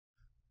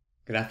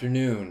Good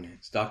afternoon,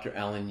 it's Dr.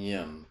 Alan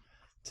Ngim.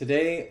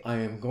 Today I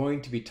am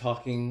going to be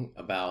talking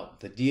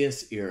about the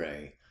Dies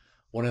Irae,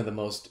 one of the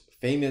most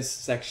famous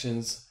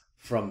sections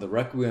from the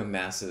Requiem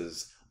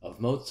masses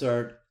of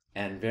Mozart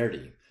and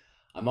Verdi.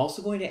 I'm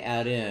also going to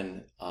add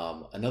in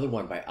another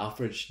one by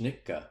Alfred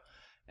Schnittke,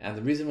 and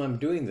the reason I'm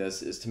doing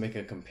this is to make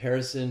a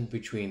comparison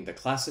between the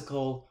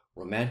classical,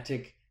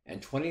 romantic,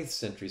 and 20th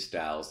century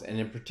styles, and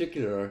in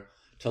particular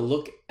to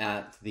look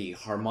at the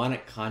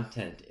harmonic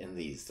content in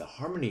these, the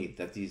harmony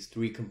that these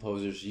three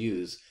composers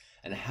use,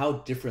 and how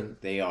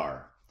different they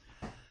are.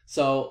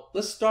 So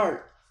let's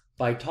start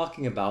by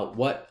talking about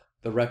what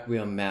the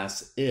Requiem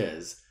Mass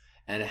is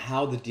and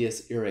how the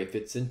Dies Irae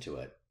fits into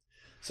it.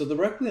 So the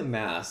Requiem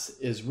Mass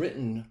is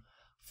written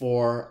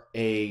for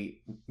a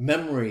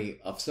memory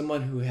of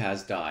someone who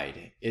has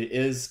died. It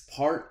is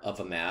part of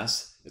a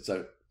Mass. It's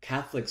a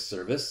Catholic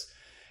service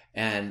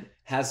and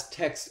has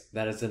text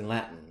that is in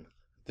Latin.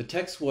 The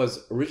text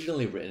was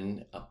originally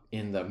written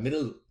in the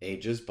Middle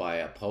Ages by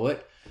a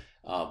poet.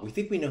 We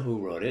think we know who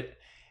wrote it,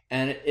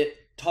 and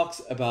it talks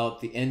about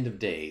the end of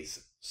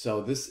days.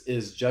 So this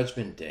is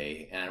Judgment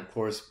Day, and of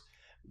course,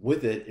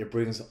 with it, it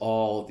brings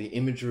all the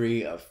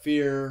imagery of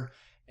fear,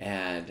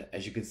 and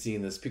as you can see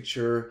in this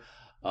picture,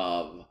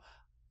 of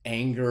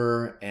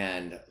anger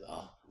and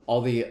all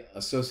the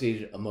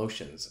associated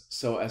emotions.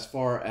 So as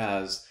far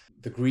as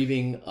the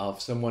grieving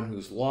of someone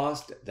who's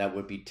lost, that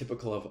would be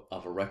typical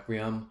of a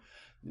requiem.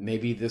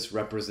 Maybe this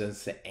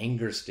represents the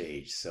anger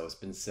stage. So it's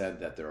been said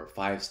that there are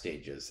 5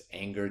 stages: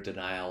 anger,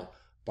 denial,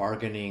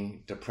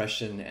 bargaining,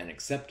 depression, and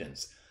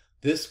acceptance.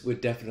 This would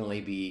definitely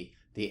be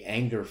the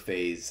anger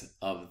phase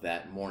of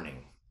that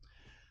mourning.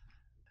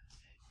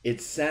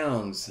 It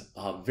sounds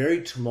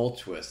very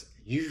tumultuous,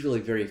 usually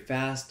very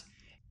fast.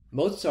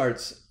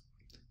 Mozart's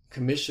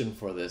commission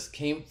for this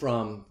came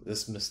from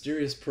this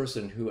mysterious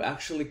person who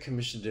actually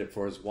commissioned it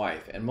for his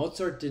wife. And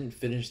Mozart didn't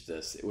finish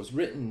this. It was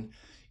written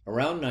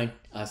around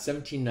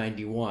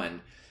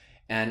 1791,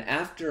 and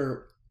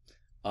after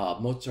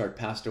Mozart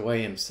passed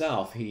away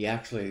himself, he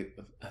actually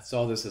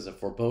saw this as a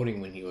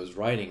foreboding when he was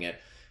writing it.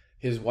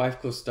 His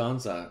wife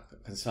Constanza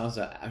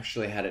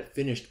actually had it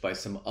finished by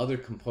some other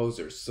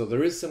composers, so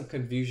there is some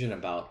confusion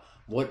about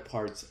what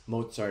parts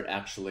Mozart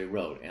actually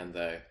wrote, and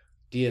the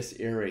Dies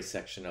Irae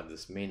section of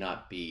this may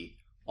not be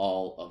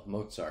all of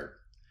Mozart.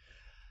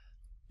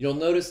 You'll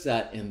notice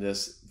that in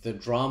this, the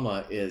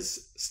drama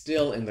is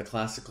still in the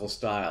classical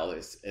style.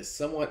 It's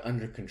somewhat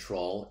under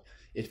control.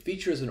 It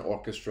features an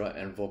orchestra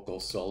and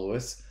vocal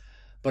soloists,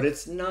 but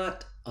it's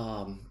not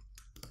a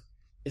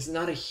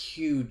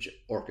huge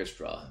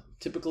orchestra.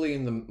 Typically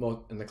in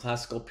the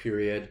classical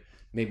period,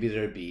 maybe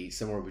there'd be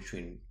somewhere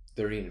between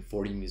 30 and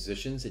 40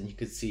 musicians, and you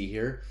could see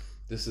here,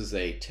 this is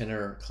a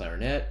tenor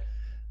clarinet,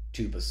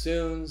 2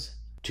 bassoons,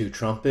 2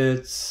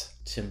 trumpets,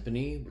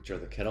 timpani, which are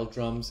the kettle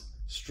drums,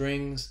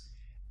 strings,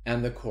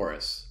 and the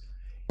chorus.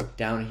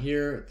 Down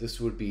here,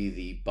 this would be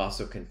the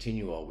basso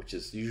continuo, which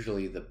is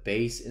usually the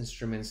bass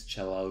instruments,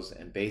 cellos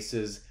and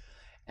basses,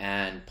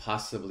 and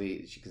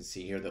possibly, as you can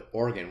see here, the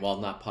organ. Well,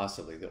 not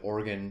possibly, the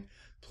organ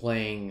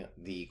playing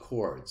the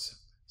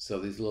chords. So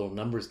these little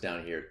numbers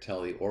down here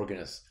tell the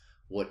organist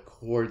what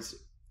chords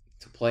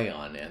to play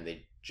on, and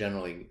they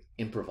generally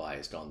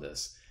improvised on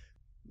this.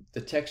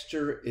 The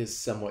texture is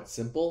somewhat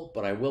simple,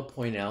 but I will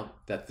point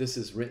out that this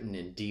is written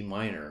in D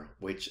minor,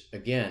 which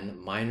again,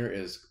 minor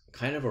is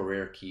kind of a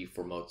rare key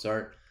for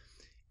Mozart,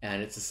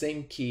 and it's the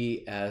same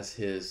key as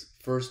his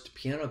first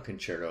piano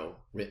concerto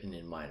written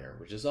in minor,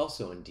 which is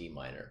also in D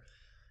minor.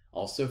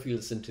 Also, if you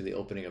listen to the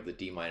opening of the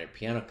D minor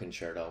piano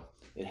concerto,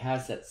 it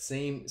has that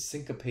same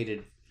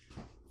syncopated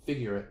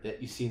figure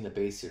that you see in the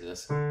bass here,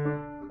 this,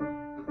 in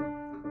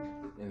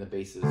the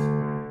basses.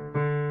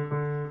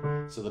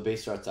 So the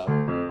bass starts out,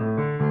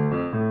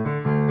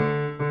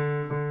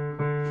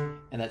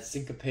 and that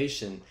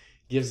syncopation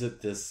gives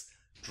it this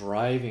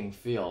driving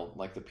feel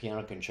like the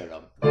piano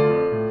concerto.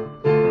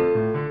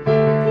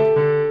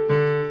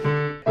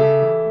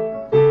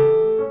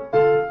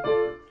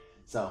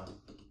 So,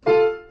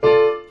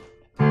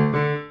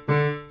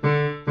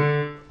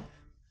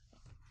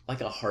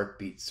 like a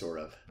heartbeat sort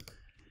of.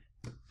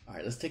 All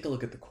right, let's take a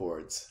look at the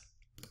chords.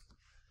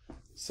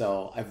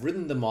 So I've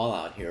written them all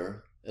out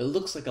here. It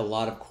looks like a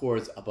lot of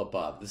chords up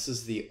above. This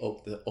is the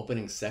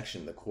opening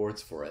section, the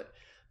chords for it.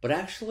 But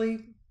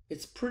actually,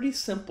 it's pretty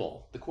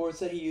simple. The chords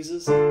that he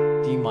uses: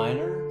 D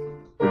minor,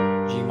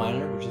 G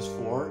minor, which is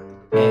 4,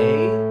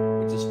 A,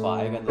 which is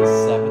 5, and the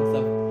 7th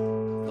of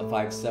the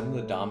 5/7,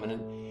 the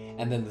dominant,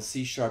 and then the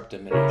C sharp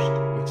diminished,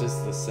 which is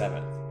the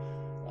 7th,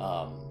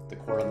 the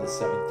chord on the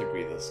 7th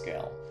degree of the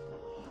scale.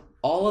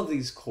 All of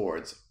these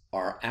chords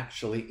are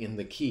actually in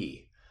the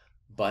key,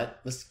 but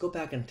let's go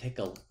back and take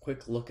a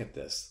quick look at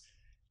this.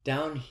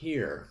 Down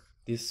here,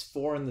 this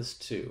 4 and this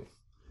 2,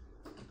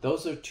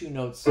 those are 2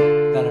 notes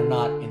that are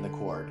not in the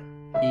chord.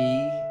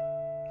 E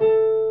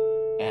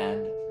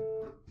and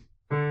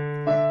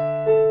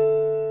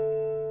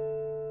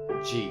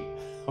G.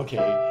 Okay,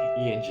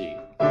 E and G.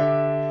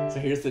 So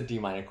here's the D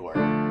minor chord.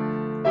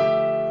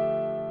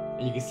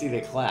 And you can see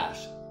they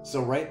clash.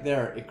 So right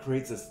there, it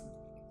creates this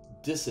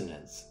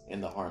dissonance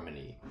in the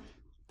harmony.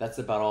 That's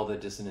about all the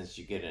dissonance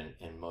you get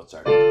in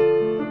Mozart.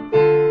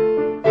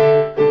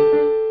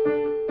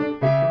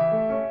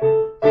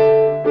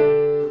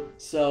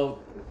 So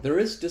there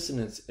is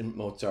dissonance in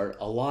Mozart,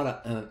 a lot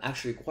of,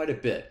 actually quite a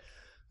bit,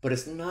 but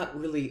it's not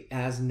really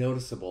as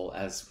noticeable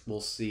as we'll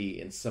see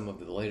in some of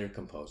the later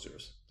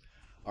composers.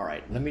 All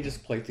right, let me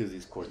just play through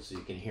these chords so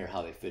you can hear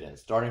how they fit in.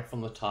 Starting from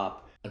the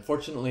top,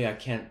 unfortunately I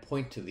can't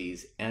point to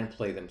these and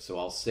play them, so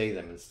I'll say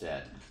them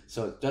instead.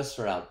 So it does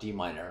start out D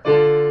minor,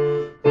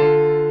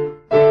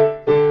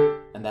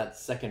 and that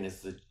second is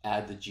the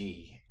add the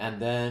G,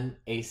 and then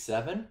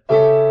A7.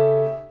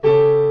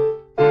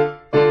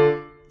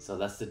 So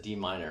that's the D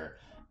minor,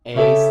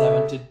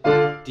 A7 to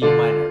D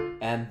minor,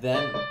 and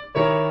then,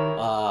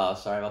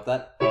 sorry about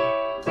that.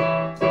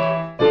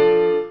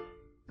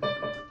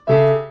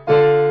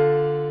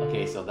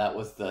 Okay, so that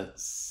was the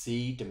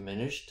C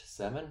diminished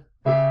 7.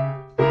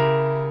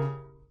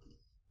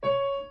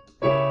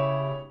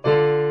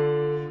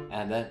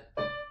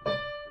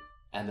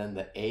 And then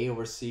the A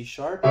over C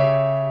sharp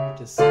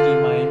to C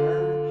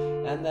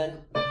minor, and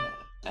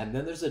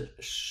then there's a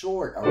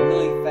short, a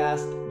really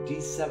fast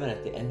D7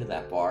 at the end of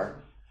that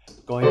bar,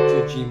 going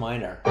to G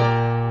minor.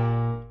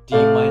 D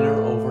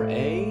minor over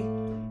A,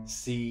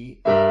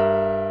 C7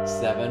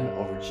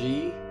 over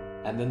G,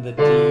 and then the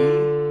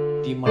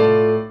D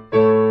minor.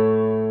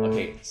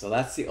 Okay, so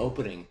that's the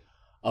opening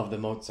of the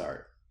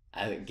Mozart.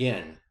 And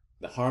again,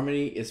 the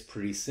harmony is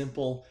pretty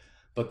simple,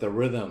 but the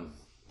rhythm,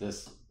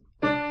 this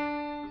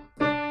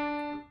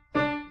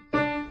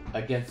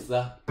against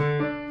the,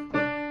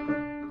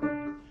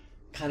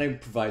 kind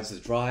of provides the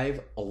drive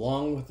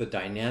along with the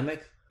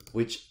dynamic,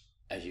 which,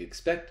 as you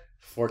expect,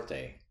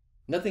 forte.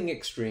 Nothing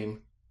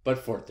extreme, but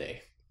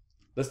forte.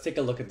 Let's take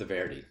a look at the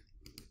Verdi.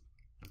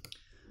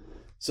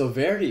 So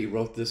Verdi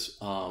wrote this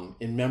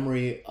in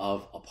memory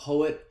of a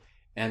poet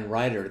and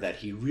writer that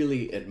he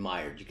really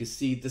admired. You can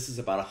see this is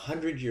about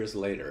 100 years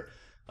later,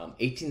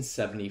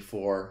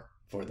 1874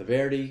 for the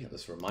Verdi.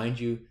 Let's remind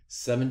you,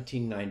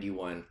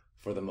 1791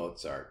 for the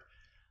Mozart.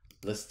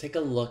 Let's take a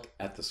look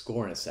at the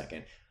score in a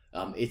second.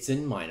 It's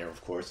in minor,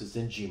 of course, it's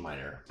in G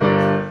minor.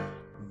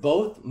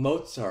 Both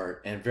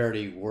Mozart and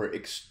Verdi were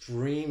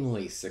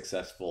extremely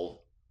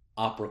successful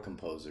opera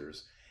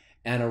composers,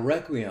 and a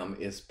Requiem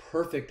is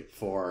perfect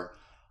for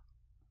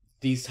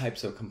these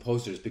types of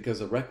composers because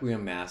a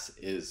Requiem mass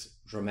is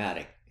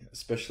dramatic,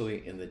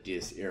 especially in the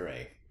Dies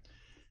Irae.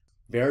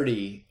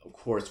 Verdi, of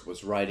course,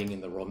 was writing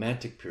in the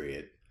Romantic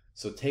period,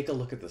 so take a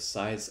look at the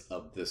size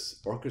of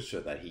this orchestra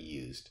that he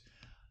used.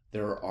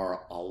 There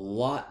are a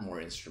lot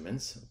more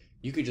instruments.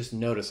 You could just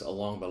notice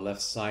along the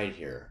left side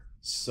here,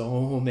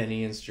 so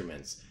many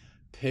instruments.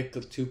 2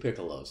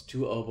 piccolos,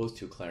 2 oboes,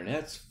 2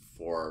 clarinets,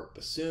 4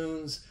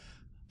 bassoons,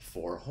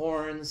 4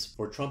 horns,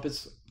 4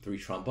 trumpets, 3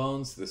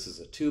 trombones. This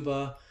is a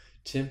tuba,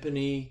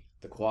 timpani,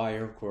 the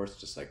choir, of course,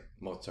 just like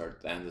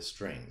Mozart, and the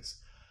strings.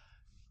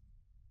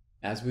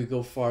 As we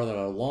go farther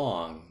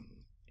along,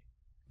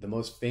 the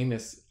most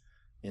famous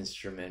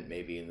instrument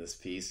maybe in this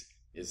piece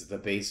is the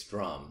bass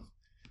drum,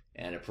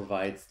 and it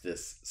provides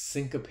this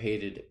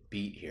syncopated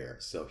beat here.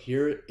 So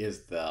here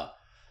is the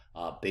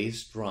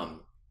bass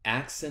drum,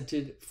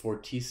 accented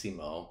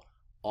fortissimo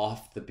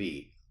off the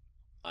beat.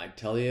 I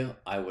tell you,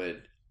 I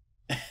would,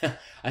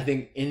 I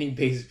think any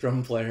bass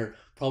drum player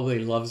probably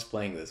loves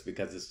playing this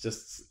because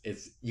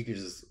you can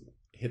just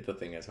hit the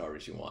thing as hard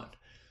as you want.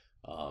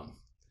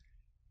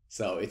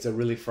 So it's a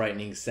really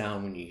frightening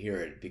sound when you hear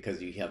it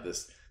because you have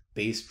this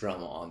bass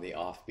drum on the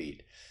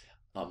offbeat.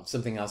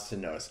 Something else to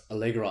notice,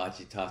 allegro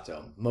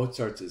agitato.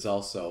 Mozart's is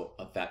also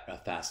a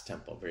fast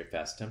tempo, very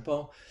fast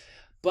tempo.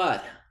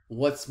 But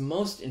what's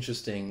most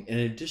interesting, in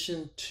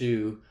addition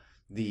to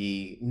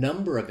the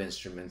number of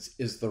instruments,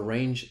 is the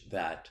range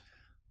that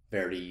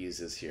Verdi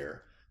uses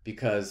here.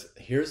 Because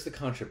here's the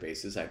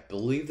contrabasses. I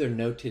believe they're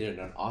notated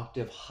an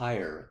octave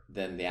higher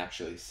than they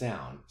actually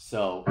sound.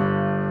 So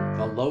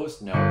the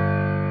lowest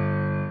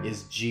note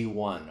is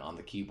G1 on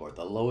the keyboard,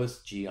 the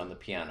lowest G on the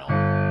piano.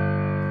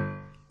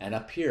 And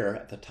up here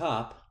at the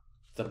top,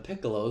 the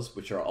piccolos,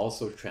 which are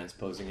also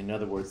transposing, in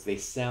other words, they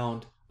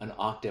sound an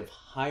octave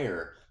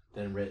higher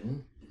than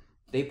written,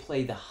 they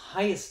play the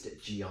highest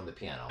G on the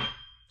piano.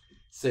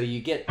 So you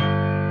get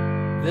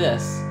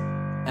this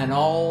and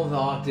all the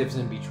octaves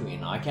in between.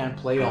 Now, I can't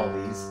play all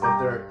these,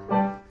 but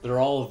they're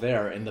all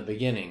there in the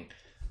beginning,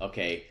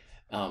 okay,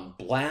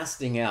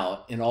 blasting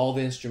out in all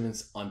the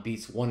instruments on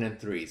beats 1 and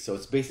 3. So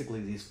it's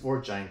basically these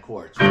 4 giant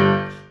chords.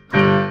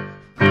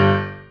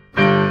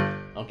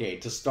 Okay,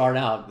 to start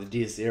out the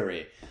Dies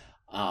Irae.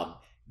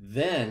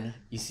 Then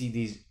you see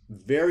these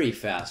very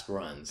fast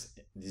runs,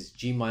 these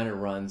G minor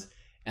runs,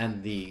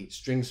 and the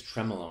strings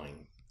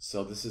tremoloing.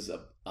 So this is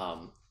a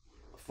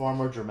far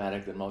more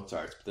dramatic than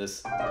Mozart's.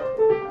 This,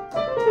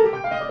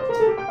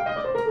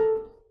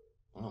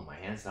 oh, my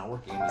hand's not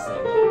working in the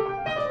same.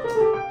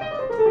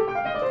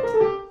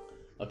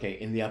 Okay,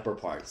 in the upper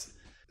parts.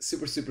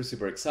 Super, super,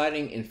 super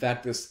exciting. In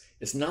fact, this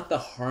It's not the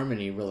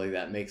harmony really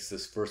that makes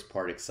this first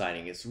part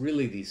exciting. It's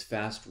really these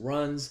fast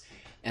runs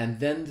and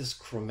then this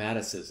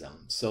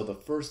chromaticism. So the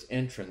first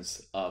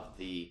entrance of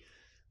the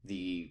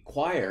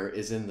choir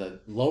is in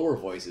the lower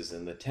voices,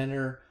 in the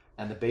tenor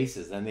and the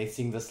basses, and they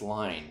sing this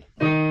line.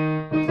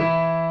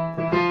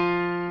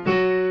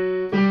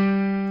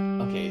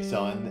 Okay,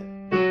 so and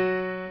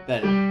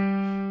then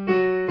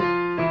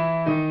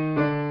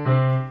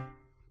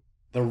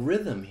the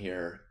rhythm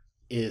here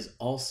is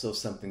also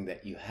something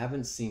that you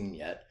haven't seen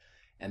yet,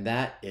 and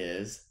that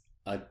is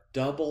a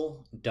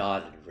double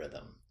dotted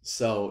rhythm.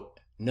 So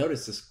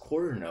notice this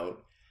quarter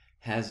note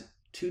has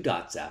 2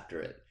 dots after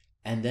it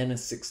and then a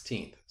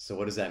 16th. So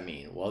what does that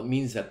mean? Well, it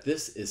means that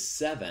this is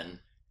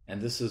 7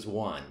 and this is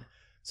 1.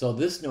 So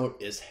this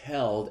note is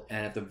held,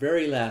 and at the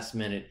very last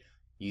minute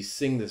you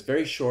sing this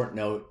very short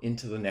note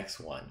into the next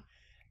one.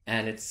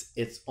 And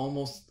it's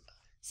almost,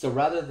 so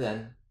rather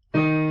than,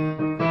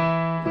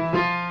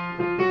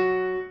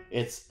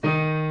 it's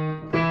 1.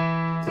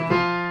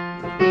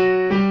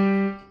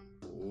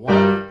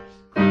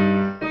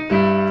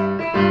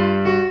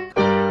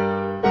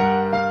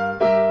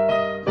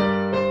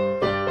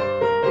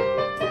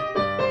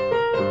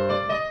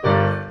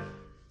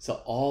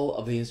 So all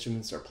of the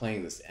instruments are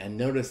playing this, and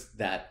notice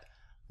that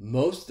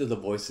most of the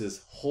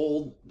voices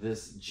hold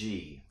this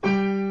G,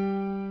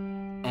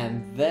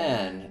 and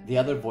then the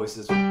other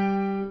voices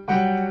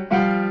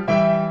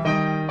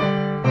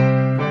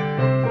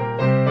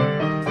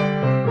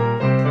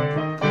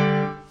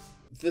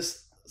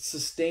this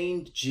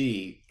sustained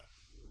G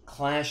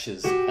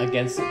clashes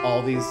against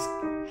all these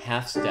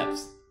half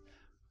steps.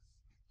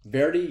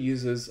 Verdi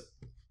uses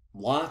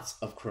lots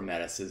of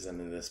chromaticism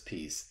in this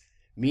piece,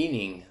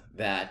 meaning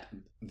that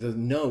the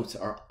notes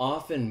are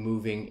often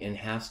moving in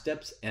half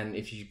steps, and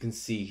if you can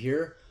see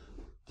here,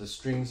 the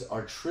strings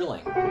are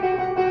trilling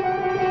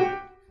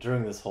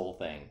during this whole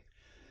thing.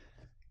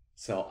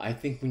 So I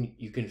think when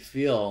you can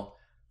feel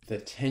the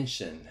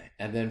tension,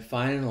 and then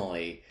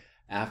finally,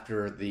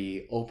 after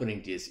the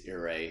opening Dies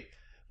Irae,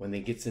 when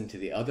it gets into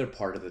the other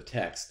part of the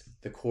text,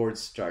 the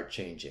chords start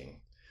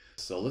changing.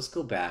 So let's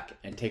go back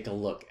and take a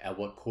look at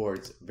what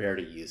chords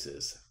Verdi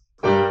uses.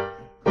 And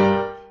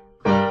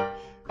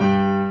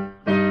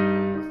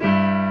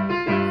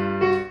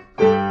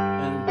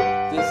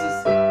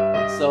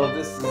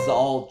this is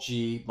all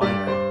G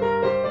minor.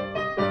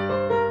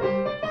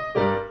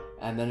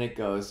 And then it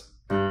goes.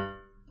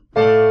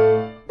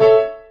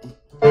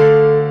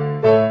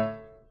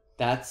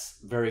 That's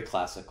very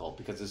classical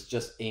because it's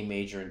just A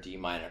major and D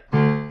minor.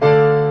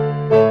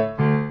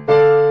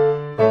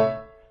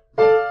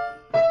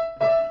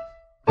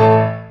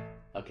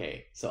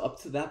 Okay, so up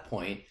to that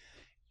point,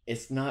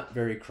 it's not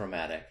very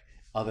chromatic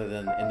other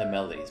than in the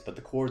melodies, but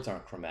the chords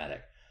aren't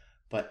chromatic.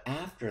 But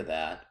after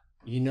that,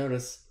 you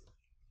notice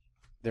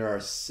there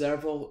are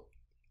several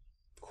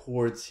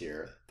chords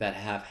here that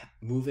have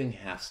moving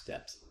half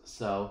steps.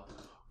 So,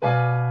 and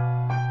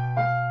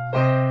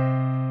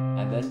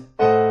then,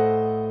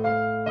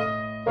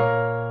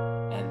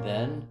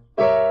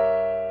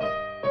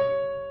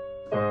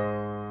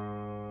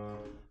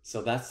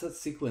 so that's the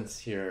sequence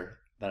here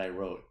that I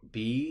wrote.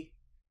 B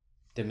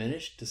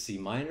diminished to C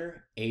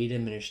minor, A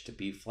diminished to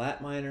B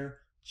flat minor,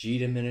 G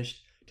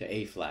diminished to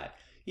A flat.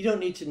 You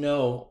don't need to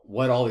know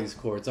what all these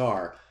chords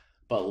are,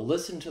 but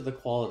listen to the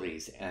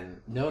qualities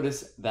and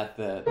notice that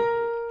they're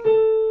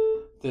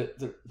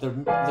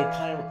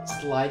kind of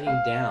sliding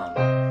down.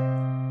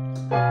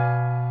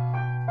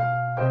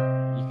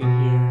 You can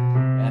hear,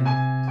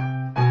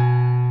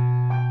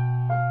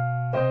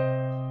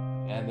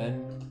 and then.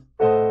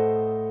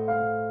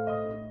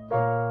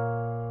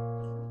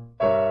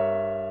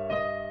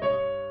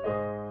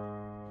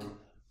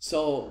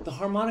 So the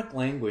harmonic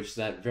language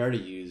that Verdi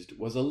used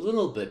was a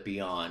little bit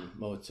beyond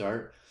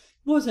Mozart.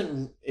 It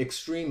wasn't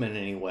extreme in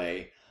any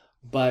way,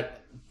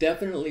 but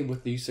definitely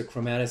with the use of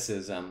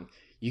chromaticism,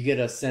 you get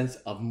a sense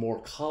of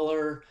more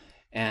color,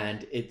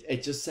 and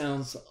it just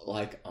sounds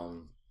like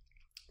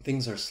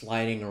things are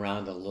sliding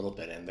around a little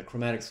bit. And the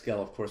chromatic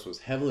scale, of course, was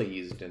heavily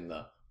used in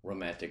the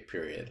Romantic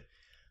period.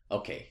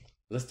 Okay,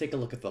 let's take a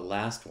look at the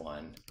last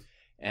one.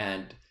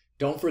 And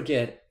don't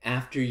forget,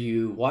 after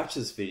you watch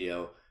this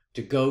video,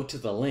 to go to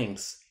the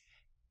links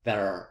that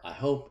are, I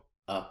hope,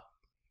 up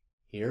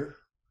here,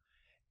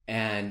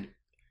 and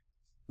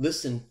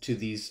listen to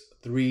these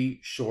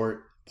 3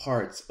 short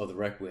parts of the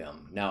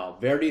Requiem. Now,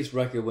 Verdi's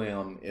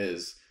Requiem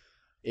is,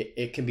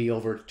 it can be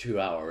over 2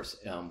 hours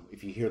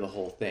if you hear the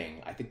whole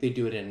thing. I think they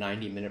do it in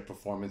 90-minute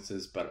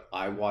performances, but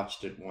I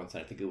watched it once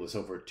and I think it was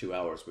over 2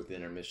 hours with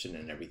intermission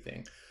and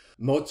everything.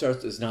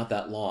 Mozart's is not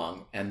that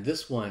long, and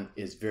this one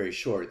is very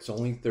short. It's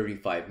only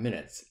 35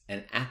 minutes,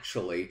 and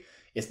actually,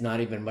 it's not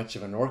even much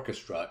of an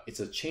orchestra.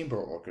 It's a chamber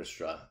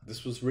orchestra.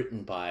 This was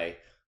written by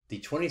the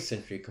 20th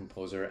century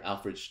composer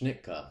Alfred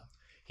Schnittke.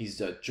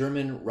 He's a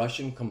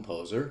German-Russian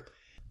composer,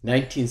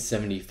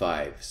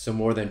 1975, so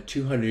more than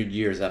 200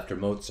 years after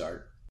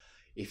Mozart.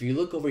 If you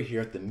look over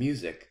here at the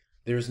music,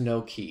 there's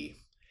no key.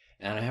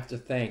 And I have to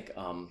thank,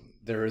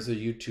 there is a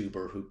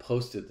YouTuber who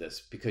posted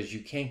this because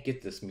you can't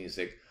get this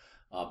music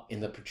in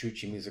the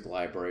Petrucci Music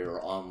Library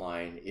or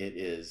online. It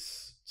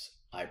is,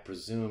 I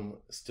presume,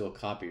 still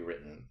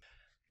copywritten.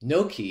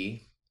 No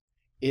key,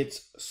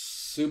 it's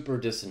super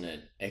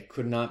dissonant. It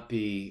could not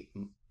be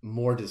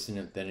more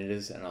dissonant than it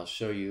is, and I'll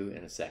show you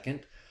in a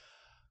second.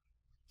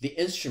 The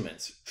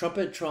instruments: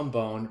 trumpet,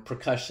 trombone,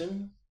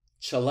 percussion,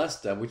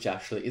 celesta, which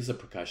actually is a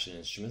percussion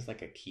instrument,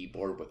 like a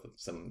keyboard with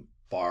some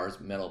bars,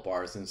 metal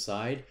bars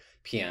inside,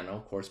 piano,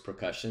 of course,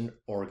 percussion,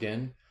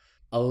 organ,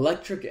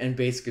 electric and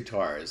bass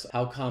guitars.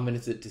 How common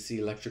is it to see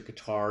electric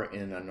guitar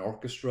in an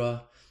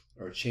orchestra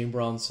or a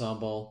chamber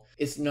ensemble?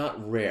 It's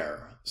not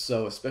rare.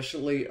 So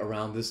especially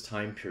around this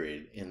time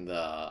period in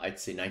the, I'd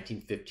say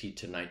 1950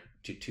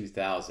 to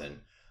 2000,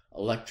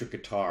 electric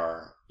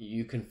guitar,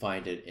 you can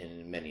find it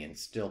in many, and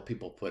still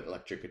people put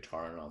electric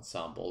guitar in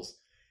ensembles.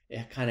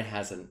 It kind of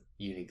has a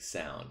unique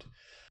sound.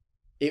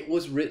 It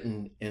was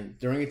written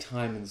during a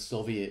time in the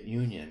Soviet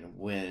Union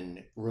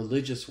when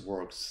religious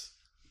works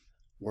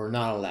were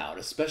not allowed,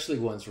 especially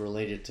ones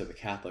related to the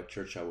Catholic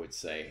Church, I would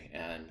say.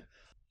 And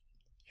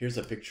here's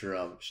a picture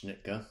of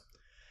Schnittke.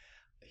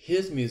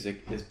 His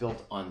music is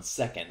built on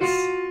seconds,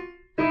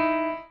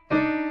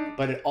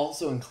 but it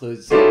also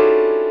includes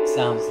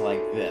sounds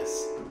like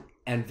this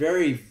and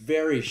very,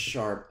 very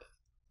sharp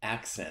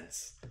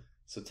accents.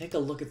 So take a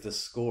look at the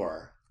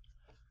score.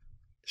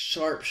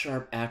 Sharp,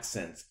 sharp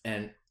accents,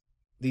 and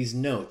these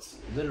notes,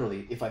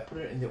 literally, if I put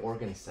it in the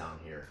organ sound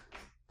here,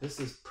 this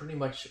is pretty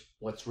much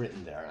what's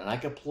written there. And I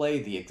could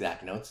play the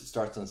exact notes. It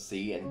starts on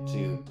C and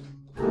 2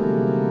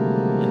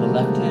 in the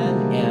left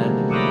hand and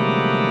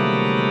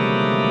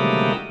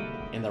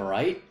in the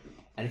right.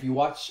 And if you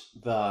watch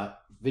the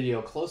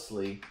video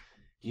closely,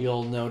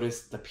 you'll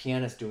notice the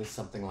pianist doing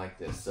something like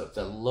this. So it's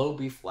a low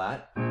B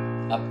flat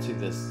up to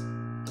this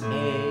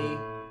A.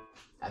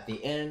 At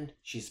the end,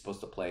 she's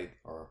supposed to play,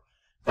 or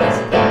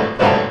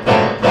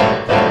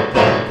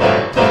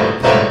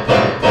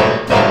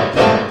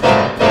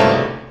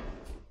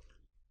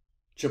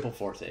triple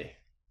forte.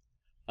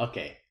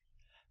 Okay.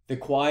 The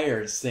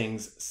choir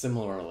sings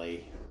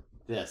similarly.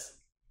 This.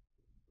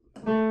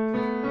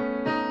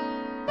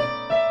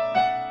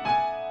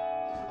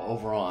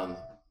 Over on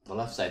the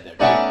left side there.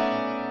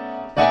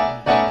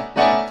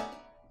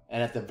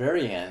 And at the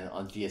very end,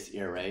 on Dies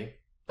Irae.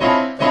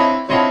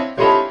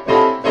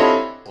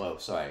 Whoa,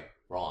 sorry,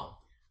 wrong.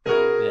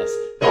 This.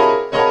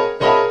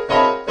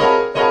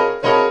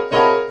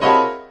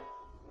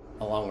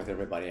 Along with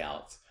everybody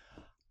else.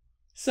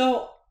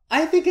 So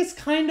I think it's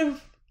kind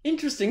of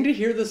interesting to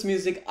hear this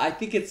music. I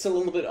think it's a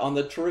little bit on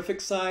the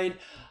terrific side.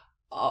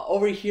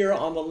 Over here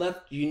on the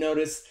left, you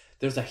notice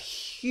there's a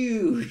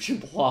huge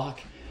block.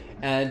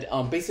 And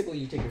basically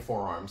you take your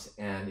forearms,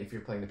 and if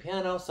you're playing the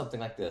piano, something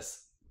like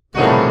this.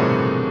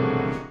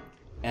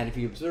 And if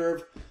you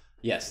observe,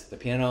 yes, the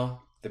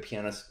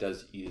pianist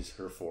does use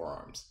her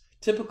forearms.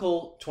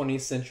 Typical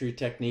 20th century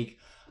technique.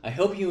 I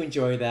hope you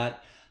enjoy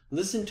that.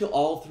 Listen to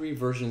all 3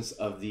 versions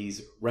of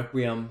these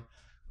Requiem,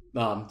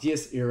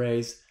 Dies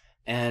Iraes,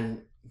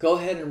 and go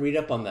ahead and read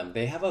up on them.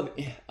 They have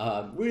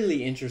a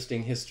really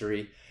interesting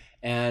history,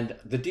 and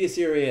the Dies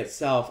Irae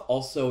itself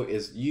also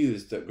is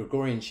used, the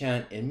Gregorian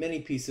chant, in many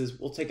pieces.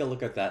 We'll take a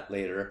look at that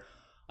later.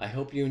 I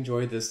hope you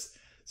enjoy this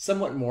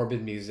somewhat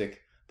morbid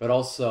music, but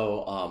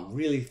also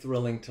really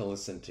thrilling to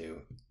listen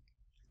to.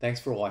 Thanks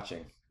for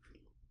watching.